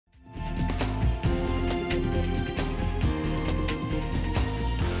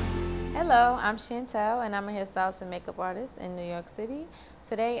Hello, I'm Chantel and I'm a hairstylist and makeup artist in New York City.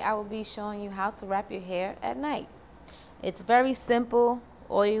 Today I will be showing you how to wrap your hair at night. It's very simple.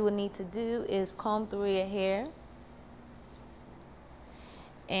 All you will need to do is comb through your hair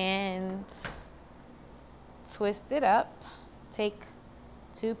and twist it up. Take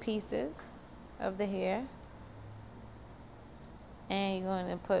two pieces of the hair and you're going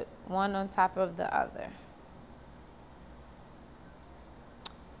to put one on top of the other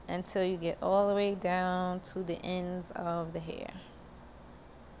until you get all the way down to the ends of the hair.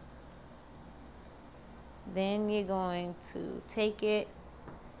 Then you're going to take it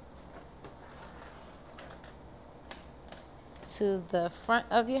to the front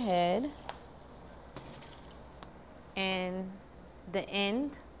of your head and the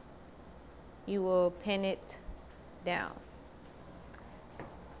end you will pin it down.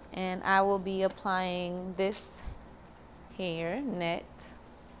 And I will be applying this hair net.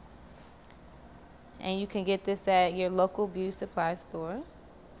 And you can get this at your local beauty supply store.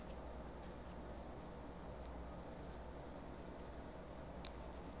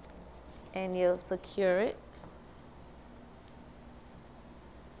 And you'll secure it.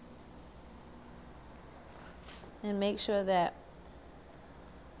 And make sure that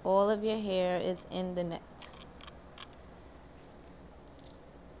all of your hair is in the net.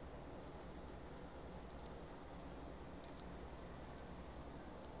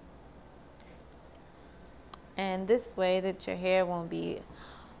 And this way that your hair won't be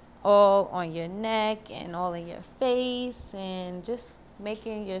all on your neck and all in your face and just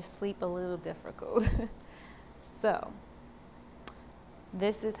making your sleep a little difficult. So,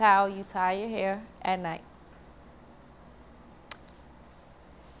 this is how you tie your hair at night.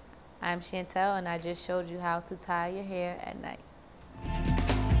 I'm Chantel and I just showed you how to tie your hair at night.